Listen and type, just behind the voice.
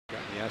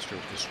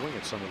Astros to swing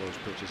at some of those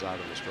pitches out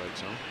of the strike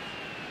zone.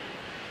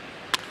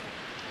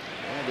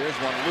 And there's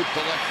one loop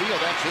to left field.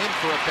 That's in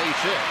for a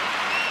base hit.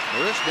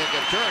 Marisnick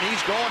a turn.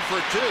 He's going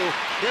for two.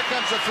 Here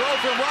comes a throw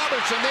from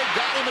Robertson. They've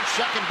got him at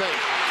second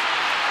base.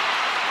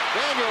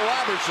 Daniel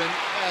Robertson,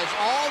 as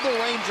all the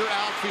Ranger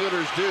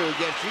outfielders do,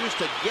 gets used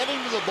to getting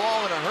to the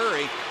ball in a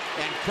hurry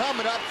and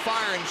coming up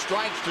firing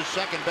strikes to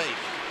second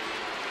base.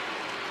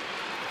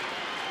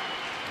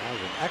 That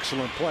was an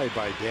excellent play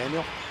by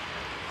Daniel.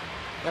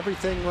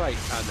 Everything right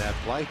on that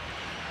play.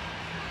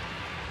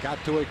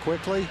 Got to it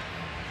quickly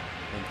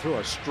and threw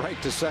a strike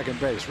to second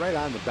base right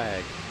on the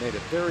bag. Made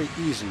it very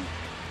easy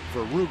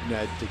for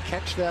Rugned to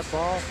catch that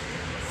ball,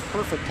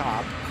 perfect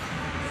top,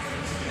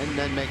 and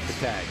then make the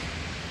tag.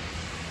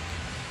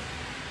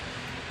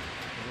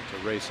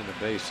 That's a race in the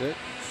base hit.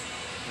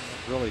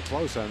 Really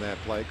close on that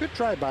play. Good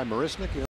try by Marisnick.